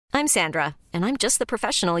I'm Sandra, and I'm just the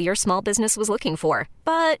professional your small business was looking for.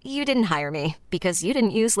 But you didn't hire me because you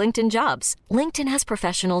didn't use LinkedIn Jobs. LinkedIn has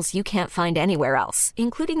professionals you can't find anywhere else,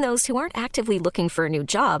 including those who aren't actively looking for a new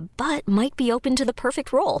job, but might be open to the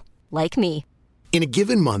perfect role, like me. In a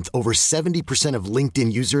given month, over 70% of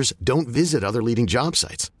LinkedIn users don't visit other leading job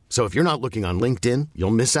sites. So if you're not looking on LinkedIn,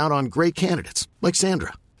 you'll miss out on great candidates like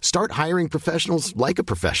Sandra. Start hiring professionals like a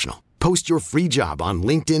professional. Post your free job on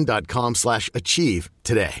linkedin.com/achieve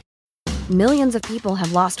today. Millions of people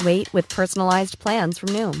have lost weight with personalized plans from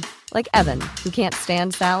Noom. Like Evan, who can't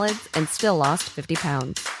stand salads and still lost 50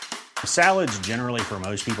 pounds. Salads generally for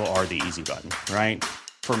most people are the easy button, right?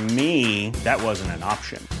 For me, that wasn't an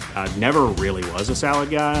option. I never really was a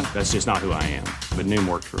salad guy. That's just not who I am. But Noom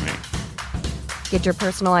worked for me. Get your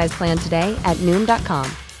personalized plan today at Noom.com.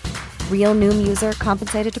 Real Noom user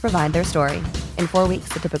compensated to provide their story. In 4 weeks,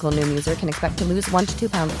 the typical Noom user can expect to lose 1 to 2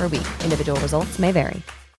 pounds per week. Individual results may vary.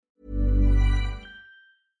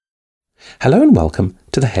 Hello and welcome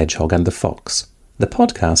to The Hedgehog and the Fox, the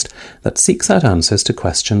podcast that seeks out answers to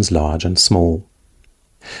questions large and small.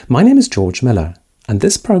 My name is George Miller, and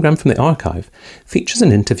this programme from the archive features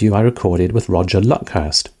an interview I recorded with Roger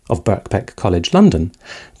Luckhurst of Birkbeck College, London,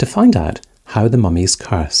 to find out how the mummy's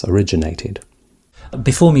curse originated.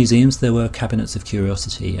 Before museums, there were cabinets of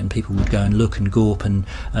curiosity, and people would go and look and gawp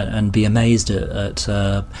and be amazed at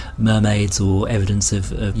mermaids or evidence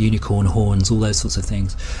of unicorn horns, all those sorts of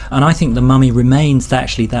things. And I think the mummy remains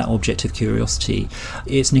actually that object of curiosity.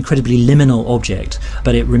 It's an incredibly liminal object,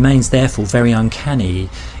 but it remains therefore very uncanny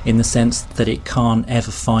in the sense that it can't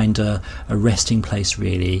ever find a resting place,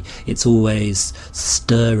 really. It's always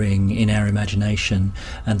stirring in our imagination,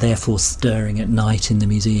 and therefore stirring at night in the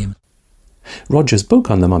museum. Roger's book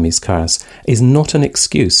on the mummy's curse is not an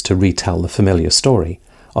excuse to retell the familiar story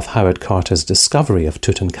of Howard Carter's discovery of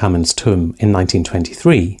Tutankhamun's tomb in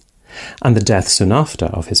 1923 and the death soon after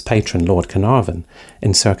of his patron Lord Carnarvon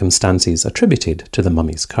in circumstances attributed to the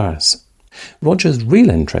mummy's curse. Roger's real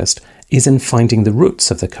interest is in finding the roots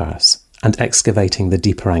of the curse and excavating the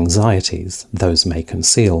deeper anxieties those may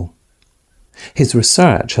conceal. His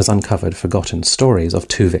research has uncovered forgotten stories of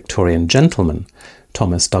 2 Victorian gentlemen,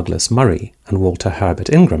 Thomas Douglas Murray and Walter Herbert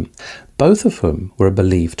Ingram, both of whom were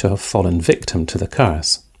believed to have fallen victim to the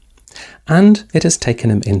curse. And it has taken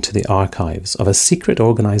him into the archives of a secret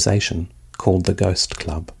organisation called the Ghost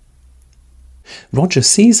Club. Roger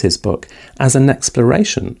sees his book as an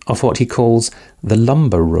exploration of what he calls the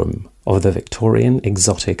lumber room of the Victorian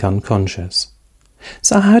exotic unconscious.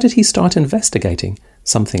 So how did he start investigating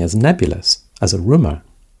something as nebulous as a rumour?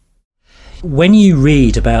 When you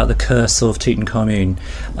read about the curse of Tutankhamun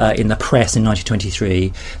in the press in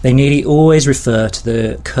 1923, they nearly always refer to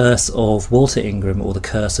the curse of Walter Ingram or the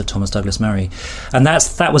curse of Thomas Douglas Murray. And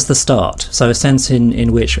that was the start. So a sense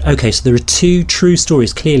in which, okay, so there are 2 true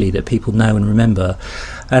stories clearly that people know and remember.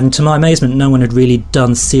 And to my amazement, no one had really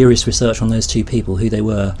done serious research on those 2 people, who they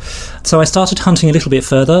were. So I started hunting a little bit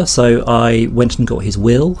further. So I went and got his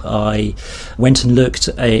will. I went and looked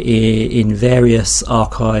in various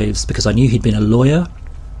archives because I knew he'd been a lawyer.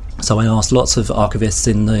 So I asked lots of archivists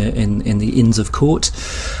in the Inns of Court.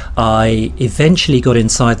 I eventually got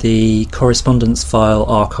inside the correspondence file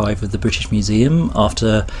archive of the British Museum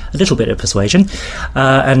after a little bit of persuasion,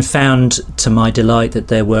 and found, to my delight, that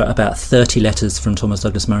there were about 30 letters from Thomas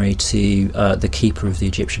Douglas Murray to the keeper of the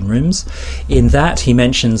Egyptian rooms. In that, he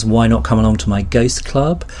mentions, why not come along to my ghost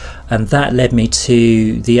club? And that led me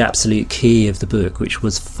to the absolute key of the book, which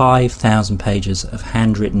was 5,000 pages of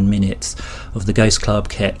handwritten minutes of the Ghost Club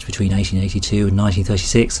kept between 1882 and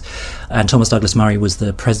 1936. And Thomas Douglas Murray was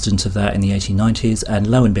the president of that in the 1890s. And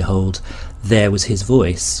lo and behold, there was his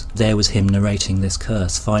voice. There was him narrating this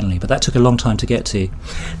curse, finally. But that took a long time to get to.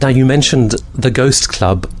 Now, you mentioned the Ghost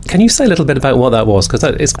Club. Can you say a little bit about what that was? Because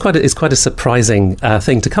it's quite a surprising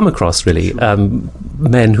thing to come across, really.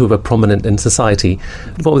 Men who were prominent in society.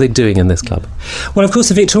 What were they doing in this club? Well, of course,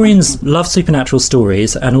 the Victorians loved supernatural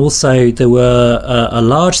stories, and also there were a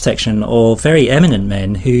large section of very eminent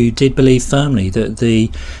men who did believe firmly that the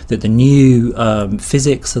new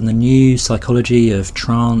physics and the new psychology of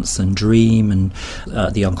trance and dream and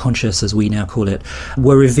the unconscious, as we now call it,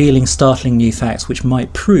 were revealing startling new facts which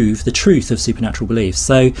might prove the truth of supernatural beliefs.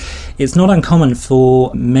 So it's not uncommon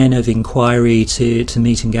for men of inquiry to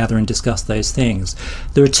meet and gather and discuss those things.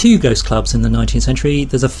 There are 2 ghost clubs in the 19th century.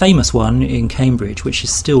 There's a famous one in Cambridge which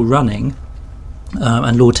is still running,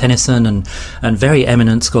 and Lord Tennyson and very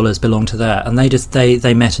eminent scholars belong to that, and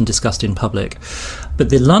they met and discussed in public. But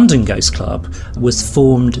the London Ghost Club was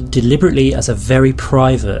formed deliberately as a very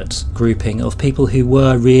private grouping of people who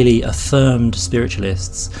were really affirmed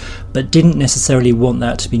spiritualists, but didn't necessarily want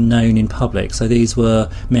that to be known in public. So these were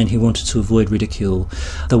men who wanted to avoid ridicule.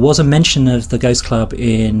 There was a mention of the Ghost Club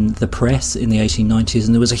in the press in the 1890s,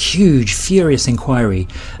 and there was a huge, furious inquiry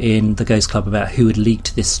in the Ghost Club about who had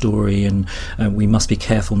leaked this story, and we must be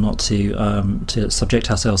careful not to subject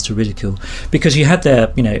ourselves to ridicule. Because you had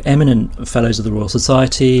there, eminent fellows of the Royal Society,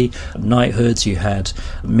 knighthoods, you had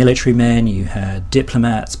military men, you had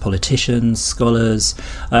diplomats, politicians, scholars,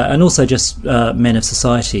 and also just men of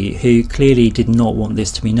society who clearly did not want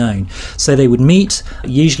this to be known. So they would meet,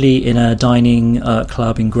 usually in a dining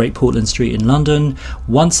club in Great Portland Street in London,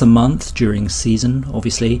 once a month during season,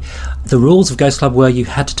 obviously. The rules of Ghost Club were you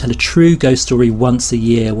had to tell a true ghost story once a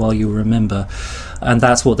year while you were a member. And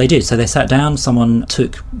that's what they did. So they sat down, someone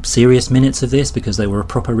took serious minutes of this because they were a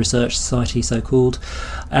proper research society, so-called,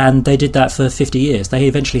 and they did that for 50 years. They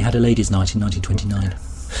eventually had a ladies' night in 1929.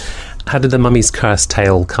 How did the Mummy's Curse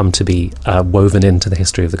tale come to be woven into the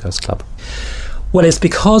history of the Ghost Club? Well, it's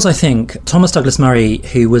because I think Thomas Douglas Murray,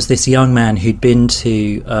 who was this young man who'd been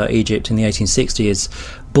to Egypt in the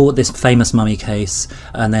 1860s, bought this famous mummy case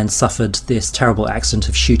and then suffered this terrible accident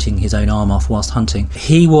of shooting his own arm off whilst hunting.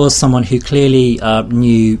 He was someone who clearly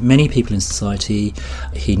knew many people in society.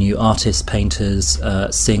 He knew artists, painters,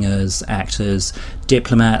 singers, actors,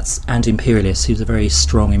 diplomats and imperialists. He was a very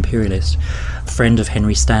strong imperialist, friend of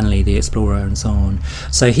Henry Stanley, the explorer, and so on.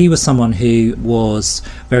 So he was someone who was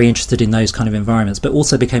very interested in those kind of environments, but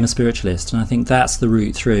also became a spiritualist, and I think that's the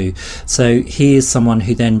route through. So he is someone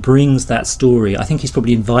who then brings that story. I think he's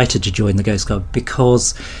probably invited to join the Ghost Club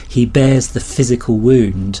because he bears the physical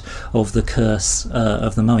wound of the curse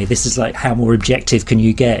of the mummy. This is like, how more objective can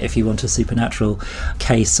you get if you want a supernatural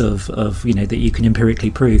case of that you can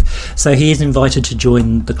empirically prove. So he is invited to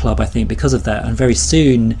join the club, I think, because of that, and very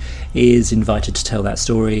soon is invited to tell that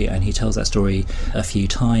story, and he tells that story a few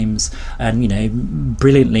times, and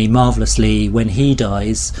brilliantly, marvellously, when he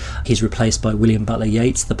dies, he's replaced by William Butler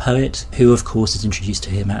Yeats, the poet, who of course is introduced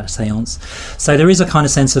to him at a seance. So there is a kind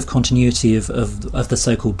of sense of continuity of the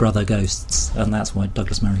so-called brother ghosts, and that's why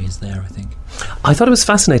Douglas Murray is there, I think. I thought it was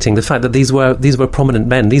fascinating, the fact that these were prominent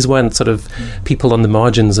men. These weren't sort of people on the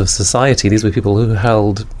margins of society. These were people who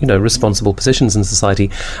held responsible positions in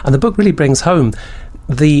society, and the book really brings home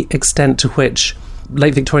the extent to which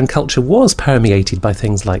late Victorian culture was permeated by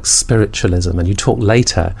things like spiritualism, and you talk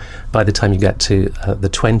later, by the time you get to the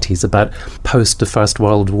 20s, about post the First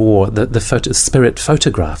World War, the spirit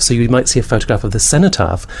photograph. So you might see a photograph of the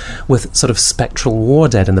cenotaph with sort of spectral war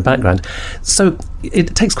dead in the background. So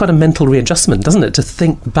it takes quite a mental readjustment, doesn't it, to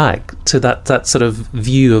think back to that sort of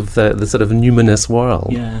view of the sort of numinous world.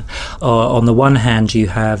 Yeah. On the one hand, you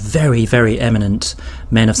have very, very eminent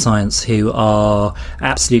men of science who are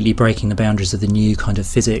absolutely breaking the boundaries of the new kind of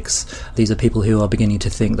physics. These are people who are beginning to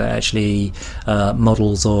think that actually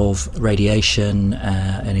models of radiation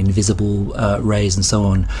and invisible rays and so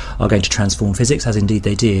on are going to transform physics, as indeed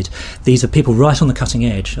they did. These are people right on the cutting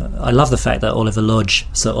edge. I love the fact that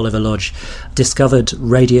Sir Oliver Lodge, discovered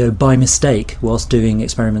radio by mistake whilst doing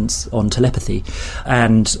experiments on telepathy,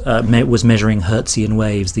 and was measuring Hertzian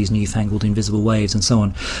waves, these newfangled invisible waves, and so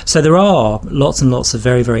on. So there are lots and lots of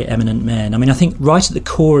very, very eminent men. I mean, I think right at the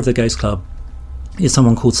core of the Ghost Club is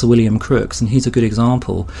someone called Sir William Crookes, and he's a good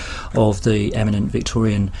example of the eminent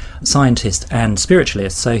Victorian scientist and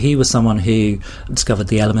spiritualist. So he was someone who discovered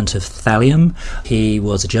the element of thallium. He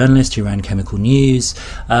was a journalist who ran chemical news,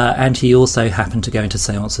 and he also happened to go into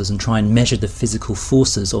seances and try and measure the physical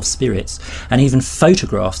forces of spirits, and even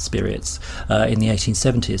photographed spirits in the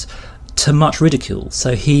 1870s. To much ridicule.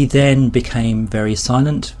 So he then became very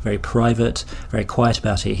silent, very private, very quiet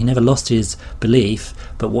about it. He never lost his belief,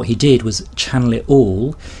 but what he did was channel it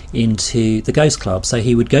all into the Ghost Club. So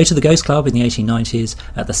he would go to the Ghost Club in the 1890s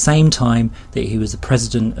at the same time that he was the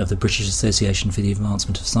president of the British Association for the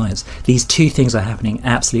Advancement of Science. These two things are happening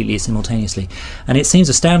absolutely simultaneously, and it seems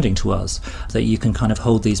astounding to us that you can kind of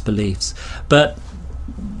hold these beliefs. But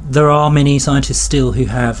there are many scientists still who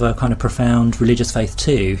have a kind of profound religious faith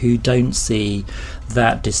too, who don't see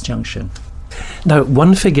that disjunction. Now,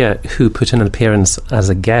 one figure who put in an appearance as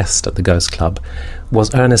a guest at the Ghost Club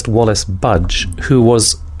was Ernest Wallace Budge, who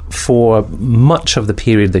was, for much of the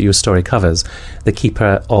period that your story covers, the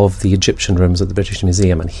keeper of the Egyptian rooms at the British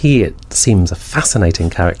Museum. And he, it seems, a fascinating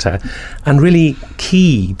character and really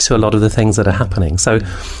key to a lot of the things that are happening. So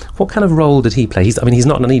what kind of role did he play? He's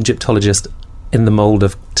not an Egyptologist in the mould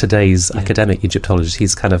of today's academic Egyptologist.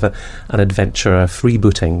 He's kind of an adventurer,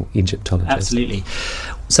 freebooting Egyptologist. Absolutely.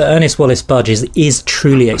 So Ernest Wallace Budge is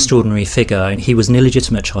truly extraordinary figure, and he was an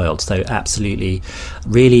illegitimate child, so absolutely,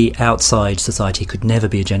 really outside society, could never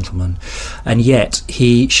be a gentleman. And yet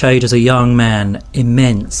he showed as a young man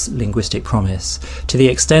immense linguistic promise, to the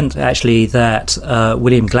extent actually that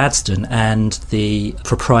William Gladstone and the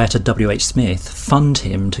proprietor W.H. Smith fund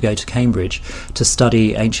him to go to Cambridge to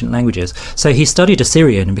study ancient languages. So he studied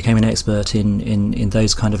Assyrian and became an expert in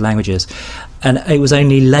those kind of languages. And it was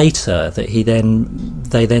only later that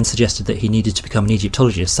they then suggested that he needed to become an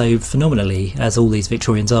Egyptologist. So phenomenally, as all these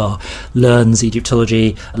Victorians are, learns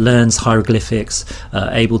Egyptology, learns hieroglyphics,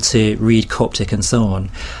 able to read Coptic and so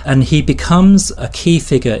on. And he becomes a key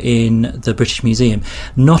figure in the British Museum,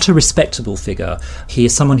 not a respectable figure. He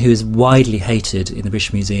is someone who is widely hated in the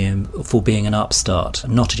British Museum for being an upstart,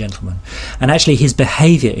 not a gentleman. And actually his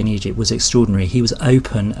behaviour in Egypt was extraordinary. He was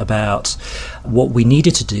open about what we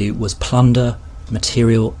needed to do was plunder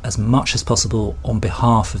material as much as possible on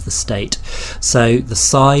behalf of the state. So the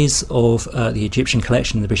size of the Egyptian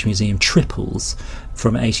collection in the British Museum triples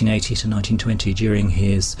from 1880 to 1920 during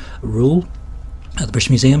his rule at the British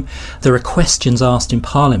Museum. There are questions asked in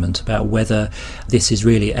Parliament about whether this is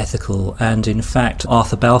really ethical, and in fact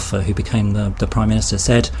Arthur Balfour, who became the Prime Minister,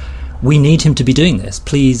 said, "We need him to be doing this.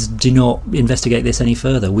 Please do not investigate this any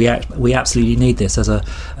further. We absolutely need this as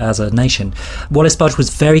a nation." Wallace Budge was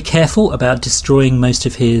very careful about destroying most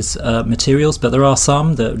of his materials, but there are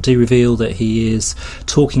some that do reveal that he is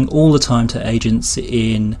talking all the time to agents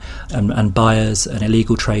and buyers and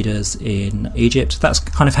illegal traders in Egypt. That's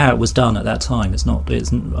kind of how it was done at that time.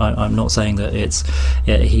 I'm not saying that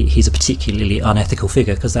he's a particularly unethical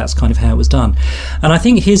figure, because that's kind of how it was done. And I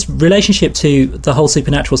think his relationship to the whole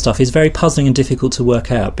supernatural stuff is very puzzling and difficult to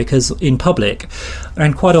work out, because in public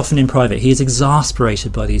and quite often in private he is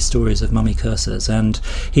exasperated by these stories of mummy curses, and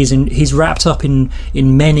he's wrapped up in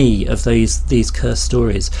many of these cursed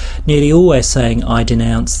stories, nearly always saying, "I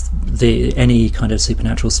denounce any kind of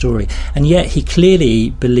supernatural story." And yet he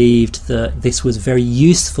clearly believed that this was a very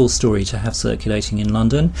useful story to have circulating in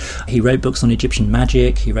London. He wrote books on Egyptian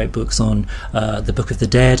magic, he wrote books on the Book of the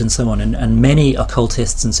Dead and so on, and many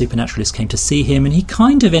occultists and supernaturalists came to see him, and he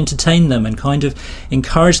kind of entertained them and kind of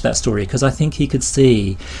encouraged that story, because I think he could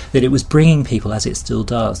see that it was bringing people, as it still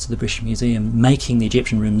does, to the British Museum, making the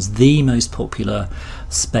Egyptian rooms the most popular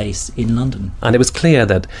space in London. And it was clear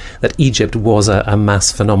that Egypt was a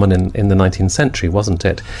mass phenomenon in the 19th century, wasn't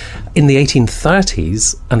it? In the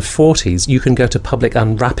 1830s and 40s, you can go to public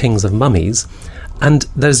unwrappings of mummies, and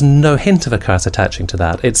there's no hint of a curse attaching to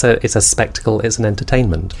that. It's a spectacle, it's an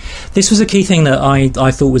entertainment. This was a key thing that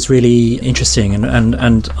I thought was really interesting,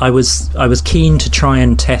 and I was keen to try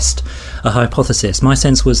and test a hypothesis. My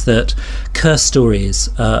sense was that curse stories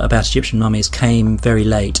about Egyptian mummies came very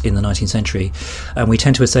late in the 19th century, and we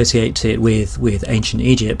tend to associate it with ancient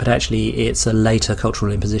Egypt, but actually it's a later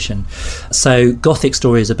cultural imposition. So Gothic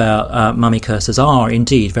stories about mummy curses are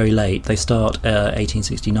indeed very late. They start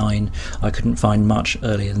 1869. I couldn't find much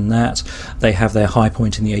earlier than that. They have their high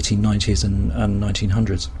point in the 1890s and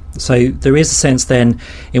 1900s. So there is a sense then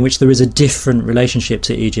in which there is a different relationship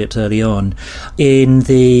to Egypt early on. In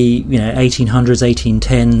the 1800s,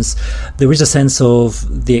 1810s, there is a sense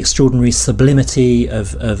of the extraordinary sublimity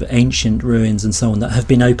of ancient ruins and so on that have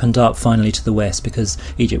been opened up finally to the West, because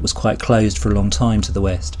Egypt was quite closed for a long time to the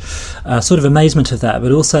West. Sort of amazement of that,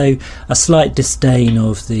 but also a slight disdain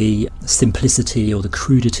of the simplicity or the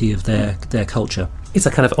crudity of their culture. It's a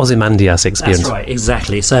kind of Ozymandias experience. That's right,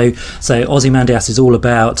 exactly. So Ozymandias is all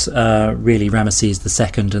about really Ramesses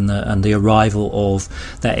II and the arrival of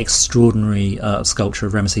that extraordinary sculpture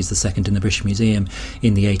of Ramesses II in the British Museum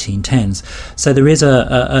in the 1810s. So there is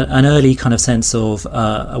an early kind of sense of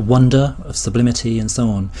a wonder, of sublimity and so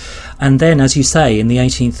on. And then, as you say, in the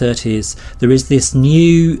 1830s, there is this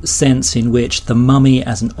new sense in which the mummy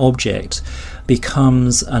as an object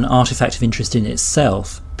becomes an artefact of interest in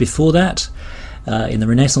itself. Before that, in the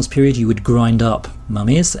Renaissance period, you would grind up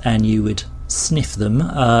mummies and you would sniff them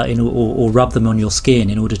or rub them on your skin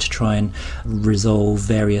in order to try and resolve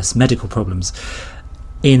various medical problems.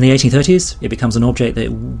 In the 1830s, it becomes an object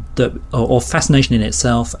that of fascination in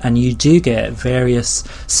itself, and you do get various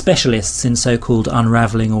specialists in so-called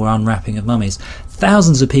unravelling or unwrapping of mummies.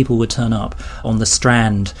 Thousands of people would turn up on the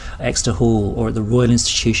Strand, Exeter Hall, or at the Royal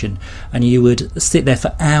Institution, and you would sit there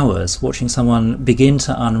for hours watching someone begin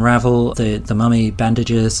to unravel the mummy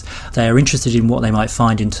bandages. They are interested in what they might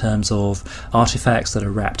find in terms of artefacts that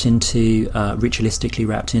are ritualistically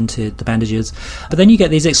wrapped into the bandages. But then you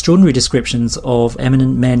get these extraordinary descriptions of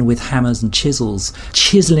eminent men with hammers and chisels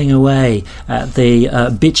chiselling away at the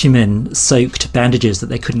bitumen-soaked bandages that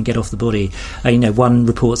they couldn't get off the body. One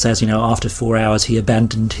report says, after 4 hours, he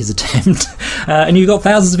abandoned his attempt. And you've got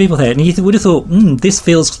thousands of people there, and you would have thought, this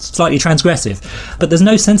feels slightly transgressive. But there's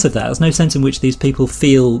no sense of that. There's no sense in which these people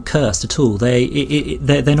feel cursed at all.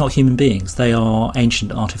 They're not human beings. They are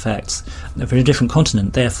ancient artefacts from a different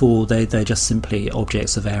continent. Therefore, they're just simply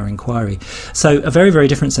objects of our inquiry. So a very, very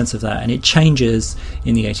different sense of that, and it changes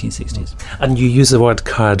in the 1860s. And you use the word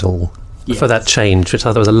curdle for that change, which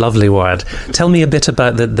I thought was a lovely word. Tell me a bit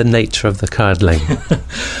about the nature of the curdling.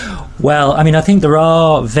 Well, I mean, I think there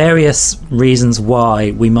are various reasons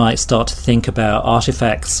why we might start to think about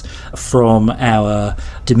artefacts from our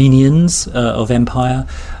dominions of empire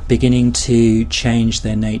beginning to change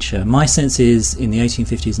their nature. My sense is, in the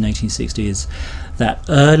 1850s and 1860s, that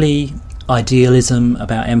early idealism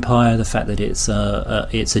about empire, the fact that it's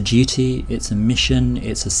a duty, it's a mission,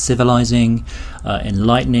 it's a civilizing,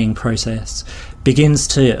 enlightening process, begins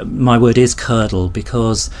to, my word is curdle,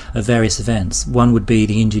 because of various events. One would be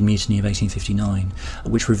the Indian Mutiny of 1859,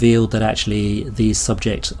 which revealed that actually these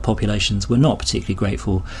subject populations were not particularly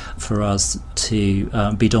grateful for us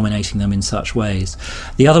to be dominating them in such ways.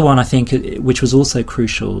 The other one, I think, which was also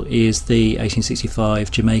crucial, is the 1865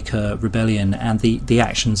 Jamaica Rebellion and the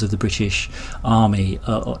actions of the British Army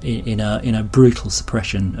in a brutal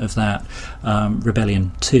suppression of that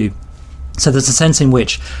rebellion too. So there's a sense in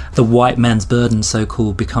which the white man's burden,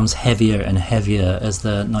 so-called, becomes heavier and heavier as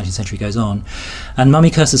the 19th century goes on. And mummy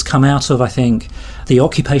curses come out of, I think, the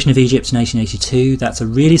occupation of Egypt in 1882. That's a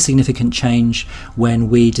really significant change when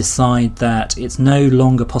we decide that it's no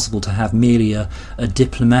longer possible to have merely a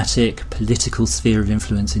diplomatic, political sphere of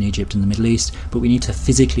influence in Egypt and the Middle East, but we need to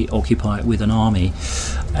physically occupy it with an army.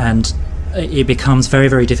 And it becomes very,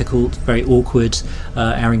 very difficult, very awkward.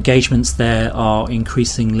 Our engagements there are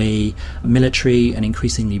increasingly military and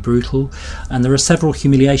increasingly brutal. And there are several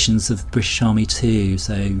humiliations of the British Army too.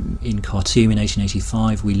 So in Khartoum in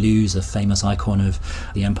 1885, we lose a famous icon of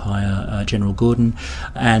the empire, General Gordon.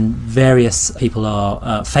 And various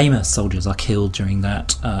people famous soldiers are killed during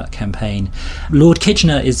that campaign. Lord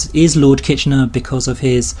Kitchener is Lord Kitchener because of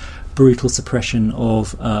his brutal suppression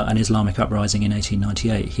of an Islamic uprising in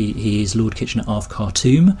 1898. He is Lord Kitchener of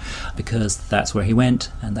Khartoum because that's where he went,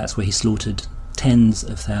 and that's where he slaughtered tens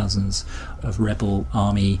of thousands of rebel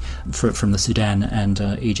army from the Sudan and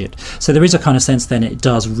Egypt. So there is a kind of sense then it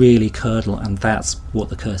does really curdle, and that's what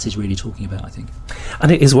the curse is really talking about, I think. And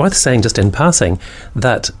it is worth saying, just in passing,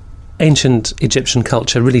 that ancient Egyptian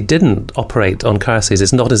culture really didn't operate on curses.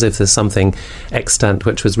 It's not as if there's something extant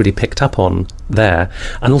which was really picked up on there.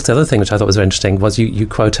 And also the other thing which I thought was very interesting was you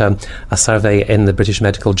quote a survey in the British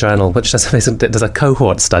Medical Journal which does a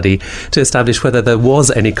cohort study to establish whether there was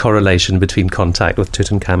any correlation between contact with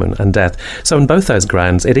Tutankhamun and death. So on both those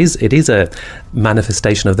grounds, it is a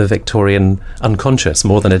manifestation of the Victorian unconscious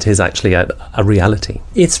more than it is actually a reality.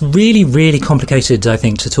 It's really, really complicated, I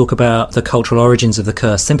think, to talk about the cultural origins of the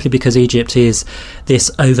curse, simply because Egypt is this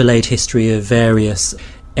overlaid history of various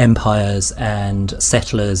empires and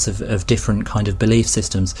settlers of different kind of belief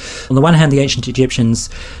systems. On the one hand, the ancient Egyptians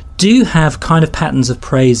do have kind of patterns of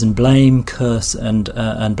praise and blame, curse and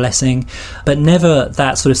blessing, but never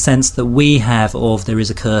that sort of sense that we have of there is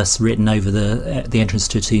a curse written over the entrance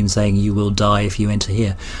to a tomb saying you will die if you enter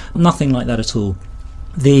here. Nothing like that at all.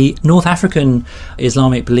 The North African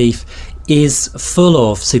Islamic belief is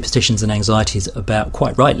full of superstitions and anxieties about,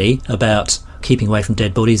 quite rightly, about keeping away from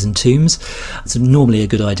dead bodies and tombs. It's normally a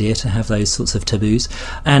good idea to have those sorts of taboos,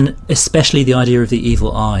 and especially the idea of the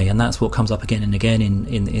evil eye, and that's what comes up again and again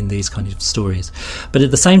in these kind of stories. But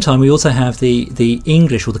at the same time, we also have the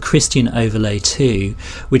English or the Christian overlay too,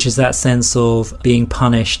 which is that sense of being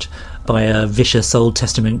punished by a vicious Old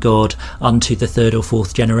Testament God unto the third or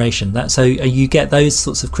fourth generation. So you get those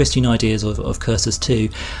sorts of Christian ideas of curses too,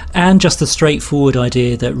 and just the straightforward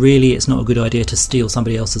idea that really it's not a good idea to steal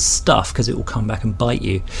somebody else's stuff because it will come back and bite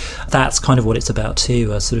you. That's kind of what it's about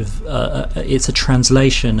too. It's a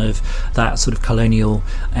translation of that sort of colonial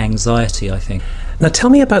anxiety, I think. Now tell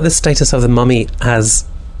me about the status of the mummy as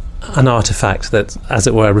an artefact that, as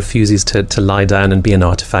it were, refuses to lie down and be an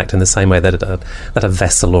artefact in the same way that a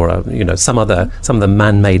vessel or some other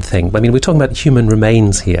man-made thing. I mean, we're talking about human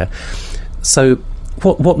remains here. So,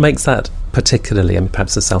 what makes that particularly? I mean,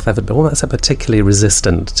 perhaps it's self-evident, but what makes that particularly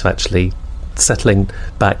resistant to actually settling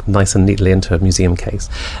back nice and neatly into a museum case?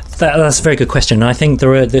 That's a very good question. I think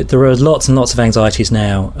there are lots and lots of anxieties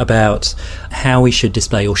now about how we should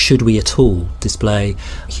display, or should we at all display,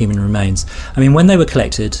 human remains. I mean, when they were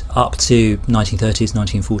collected up to 1930s,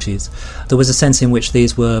 1940s, there was a sense in which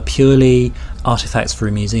these were purely artefacts for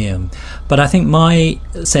a museum. But I think my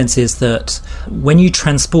sense is that when you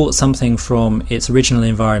transport something from its original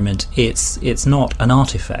environment, it's not an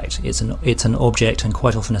artifact. It's an object, and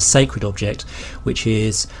quite often a sacred object, which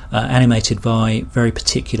is animated by very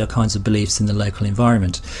particular kinds of beliefs in the local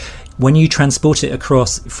environment. When you transport it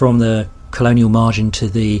across from the colonial margin to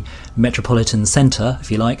the metropolitan centre, if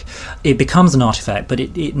you like, it becomes an artefact, but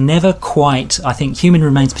it never quite, I think human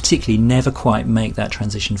remains particularly, never quite make that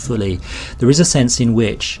transition fully. There is a sense in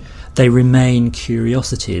which they remain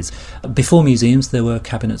curiosities. Before museums, there were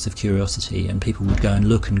cabinets of curiosity, and people would go and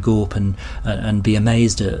look and gawp and be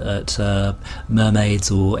amazed at mermaids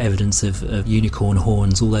or evidence of unicorn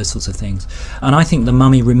horns, all those sorts of things. And I think the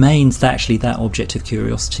mummy remains actually that object of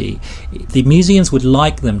curiosity. The museums would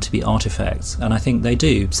like them to be artefacts, and I think they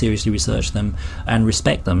do seriously research them and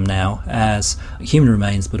respect them now as human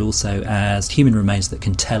remains, but also as human remains that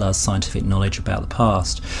can tell us scientific knowledge about the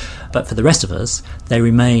past. But for the rest of us, they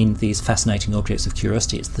remain these fascinating objects of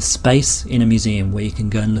curiosity. It's the space in a museum where you can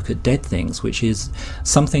go and look at dead things, which is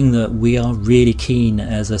something that we are really keen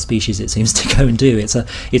as a species, it seems, to go and do. It's a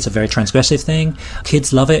very transgressive thing.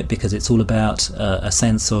 Kids love it because it's all about a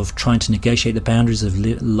sense of trying to negotiate the boundaries of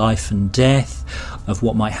life and death, of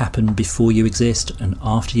what might happen before you exist and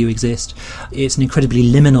after you exist. It's an incredibly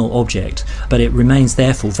liminal object, but it remains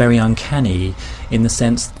therefore very uncanny in the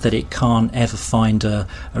sense that it can't ever find a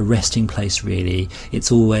resting place, really.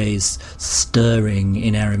 It's always stirring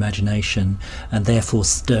in our imagination, and therefore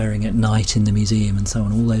stirring at night in the museum, and so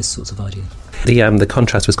on, all those sorts of ideas. The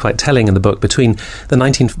contrast was quite telling in the book between the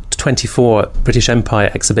 1924 British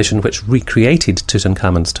Empire exhibition, which recreated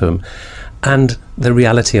Tutankhamun's tomb, and the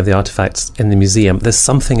reality of the artifacts in the museum. There's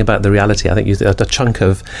something about the reality. I think a chunk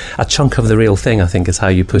of the real thing, I think, is how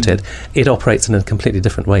you put it. It operates in a completely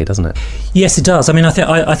different way, doesn't it? Yes, it does. I mean,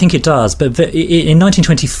 I think it does. But in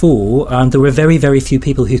 1924, there were very, very few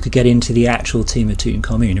people who could get into the actual tomb of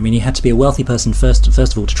Tutankhamun. I mean, you had to be a wealthy person first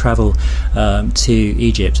of all to travel to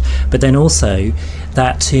Egypt. But then also,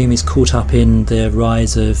 that tomb is caught up in the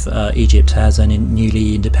rise of Egypt as a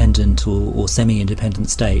newly independent or semi-independent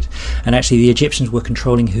state. And actually, the Egyptians were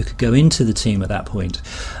controlling who could go into the tomb at that point,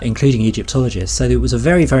 including Egyptologists. So it was a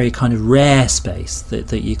very, very kind of rare space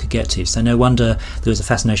that you could get to. So no wonder there was a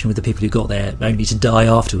fascination with the people who got there only to die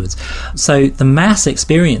afterwards. So the mass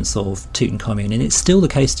experience of Tutankhamun, and it's still the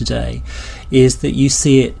case today, is that you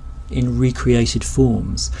see it in recreated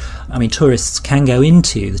forms. I mean, tourists can go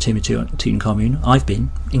into the tomb of Tutankhamun. I've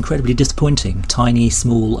been. Incredibly disappointing. Tiny,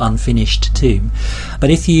 small, unfinished tomb.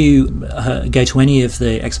 But if you go to any of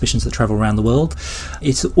the exhibitions that travel around the world,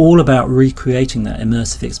 it's all about recreating that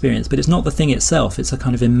immersive experience. But it's not the thing itself. It's a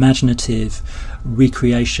kind of imaginative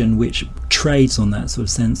recreation which trades on that sort of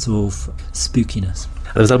sense of spookiness.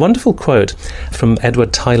 There was a wonderful quote from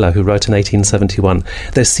Edward Tyler, who wrote in 1871,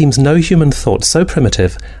 "There seems no human thought so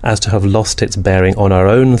primitive as to have lost its bearing on our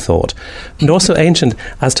own thought, nor so ancient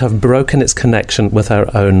as to have broken its connection with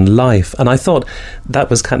our own life." And I thought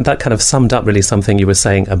that kind of summed up really something you were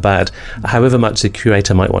saying about however much the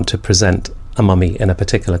curator might want to present a mummy in a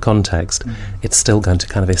particular context, it's still going to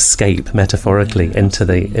kind of escape metaphorically into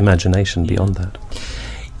the imagination beyond that.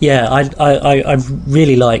 Yeah, I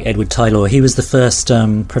really like Edward Tylor. He was the first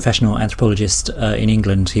professional anthropologist in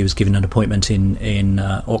England. He was given an appointment in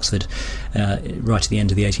Oxford right at the end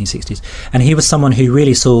of the 1860s. And he was someone who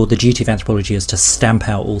really saw the duty of anthropology as to stamp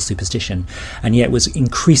out all superstition, and yet was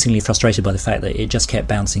increasingly frustrated by the fact that it just kept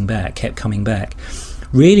bouncing back, kept coming back.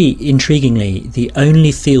 Really intriguingly, the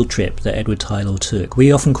only field trip that Edward Tylor took,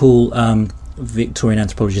 we often call Victorian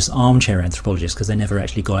anthropologists armchair anthropologists because they never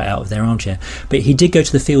actually got out of their armchair, but he did go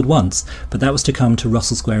to the field once, but that was to come to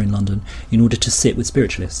Russell Square in London in order to sit with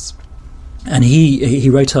spiritualists. And he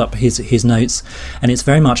wrote up his notes, and it's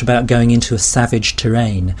very much about going into a savage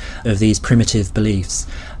terrain of these primitive beliefs,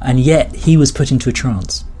 and yet he was put into a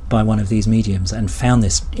trance by one of these mediums and found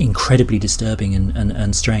this incredibly disturbing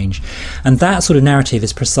and strange. And that sort of narrative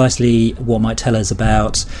is precisely what might tell us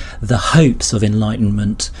about the hopes of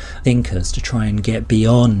Enlightenment thinkers to try and get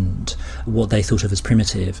beyond what they thought of as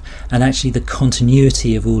primitive, and actually the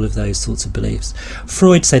continuity of all of those sorts of beliefs.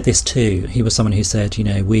 Freud said this too. He was someone who said,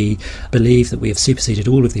 we believe that we have superseded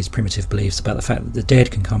all of these primitive beliefs about the fact that the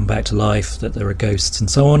dead can come back to life, that there are ghosts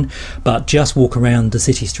and so on, but just walk around the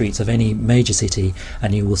city streets of any major city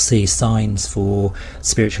and you will see signs for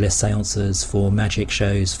spiritualist seances, for magic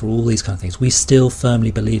shows, for all these kind of things. We still firmly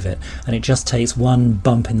believe it, and it just takes one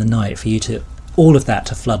bump in the night for you to all of that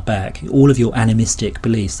to flood back. All of your animistic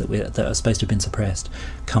beliefs that are supposed to have been suppressed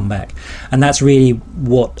come back. And that's really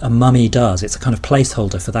what a mummy does. It's a kind of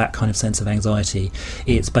placeholder for that kind of sense of anxiety.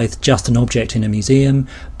 It's both just an object in a museum,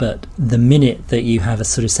 but the minute that you have a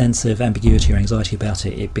sort of sense of ambiguity or anxiety about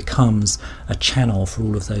it, it becomes a channel for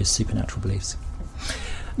all of those supernatural beliefs.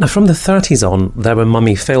 Now, from the 30s on, there were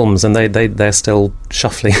mummy films, and they're still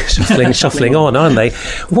shuffling on, aren't they?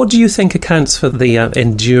 What do you think accounts for the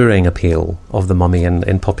enduring appeal of the mummy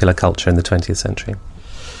in popular culture in the 20th century?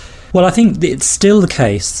 Well, I think it's still the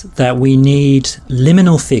case that we need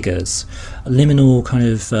liminal figures, liminal kind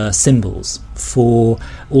of symbols for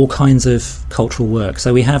all kinds of cultural work.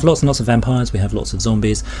 So we have lots and lots of vampires, we have lots of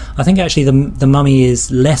zombies. I think actually the mummy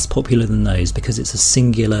is less popular than those because it's a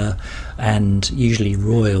singular and usually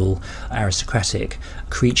royal aristocratic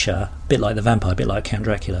creature, a bit like the vampire, a bit like Count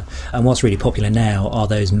Dracula. And what's really popular now are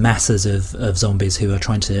those masses of zombies who are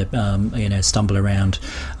trying to stumble around,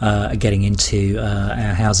 getting into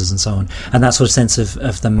our houses and so on. And that sort of sense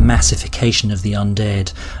of the massification of the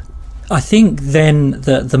undead. I think then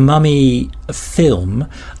that the Mummy film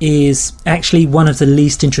is actually one of the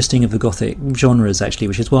least interesting of the Gothic genres, actually,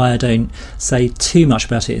 which is why I don't say too much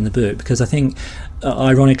about it in the book, because I think,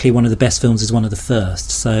 ironically, one of the best films is one of the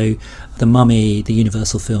first. So The Mummy, the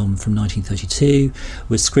Universal film from 1932,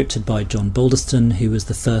 was scripted by John Balderston, who was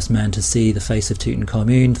the first man to see the face of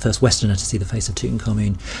Tutankhamun, the first Westerner to see the face of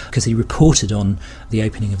Tutankhamun, because he reported on the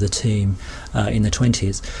opening of the tomb in the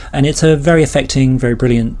 20s. And it's a very affecting, very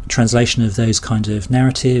brilliant translation of those kind of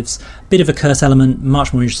narratives. Bit of a curse element,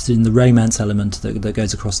 much more interested in the romance element that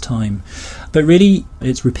goes across time. But really,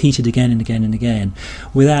 it's repeated again and again and again,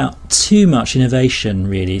 without too much innovation,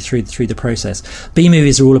 really, through the process.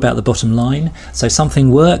 B-movies are all about the bottom line. So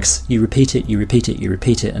something works, you repeat it, you repeat it, you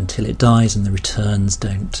repeat it until it dies, and the returns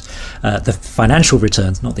don't. The financial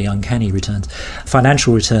returns, not the uncanny returns,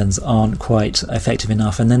 financial returns aren't quite effective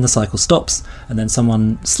enough, and then the cycle stops, and then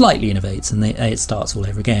someone slightly innovates, and it starts all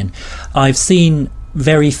over again. I've seen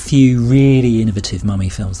very few really innovative mummy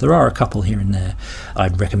films. There are a couple here and there.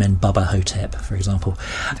 I'd recommend Bubba Hotep, for example.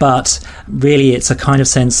 But really, it's a kind of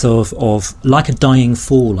sense of like a dying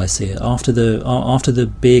fall. I see it after the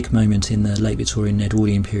big moment in the late Victorian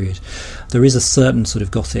Edwardian period. There is a certain sort of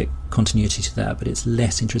Gothic continuity to that, but it's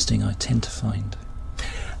less interesting, I tend to find.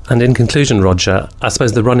 And in conclusion, Roger, I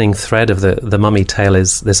suppose the running thread of the mummy tale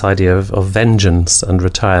is this idea of vengeance and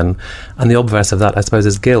return, and the obverse of that, I suppose,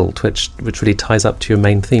 is guilt, which really ties up to your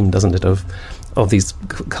main theme, doesn't it, of these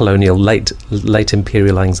colonial late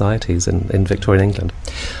imperial anxieties in Victorian England.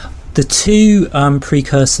 The two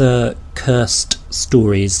precursor cursed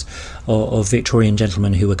stories of Victorian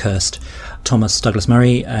gentlemen who were cursed, Thomas Douglas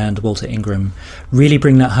Murray and Walter Ingram, really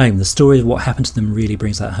bring that home. The story of what happened to them really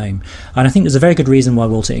brings that home. And I think there's a very good reason why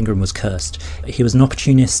Walter Ingram was cursed. He was an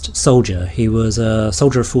opportunist soldier. He was a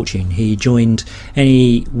soldier of fortune. He joined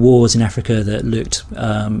any wars in Africa that looked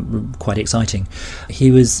quite exciting. He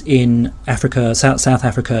was in Africa, South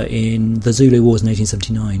Africa, in the Zulu Wars in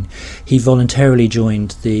 1879. He voluntarily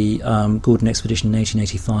joined the Gordon Expedition in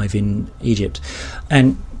 1885 in Egypt,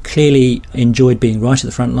 and clearly enjoyed being right at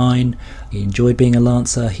the front line. He enjoyed being a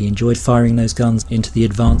lancer. He enjoyed firing those guns into the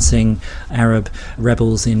advancing Arab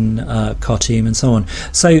rebels in Khartoum and so on.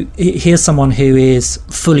 So here's someone who is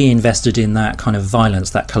fully invested in that kind of violence,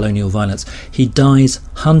 that colonial violence. He dies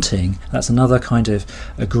hunting. That's another kind of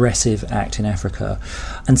aggressive act in Africa.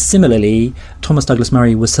 And similarly, Thomas Douglas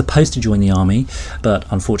Murray was supposed to join the army, but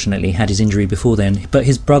unfortunately had his injury before then. But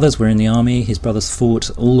his brothers were in the army. His brothers fought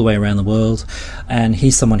all the way around the world. And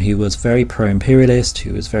he's someone who was very pro-imperialist,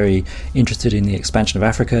 who was very interested in the expansion of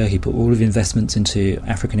Africa. He put all of investments into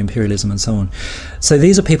African imperialism and so on. So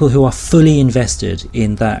these are people who are fully invested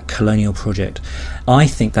in that colonial project. I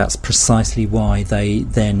think that's precisely why they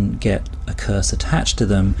then get a curse attached to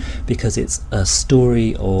them, because it's a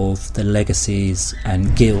story of the legacies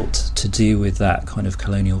and guilt to do with that kind of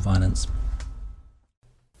colonial violence.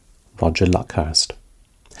 Roger Luckhurst.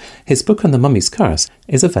 His book on the Mummy's Curse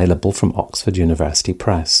is available from Oxford University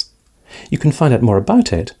Press. You can find out more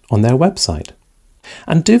about it on their website.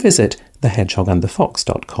 And do visit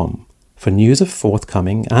thehedgehogandthefox.com for news of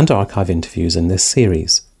forthcoming and archive interviews in this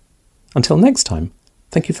series. Until next time,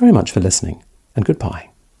 thank you very much for listening, and goodbye.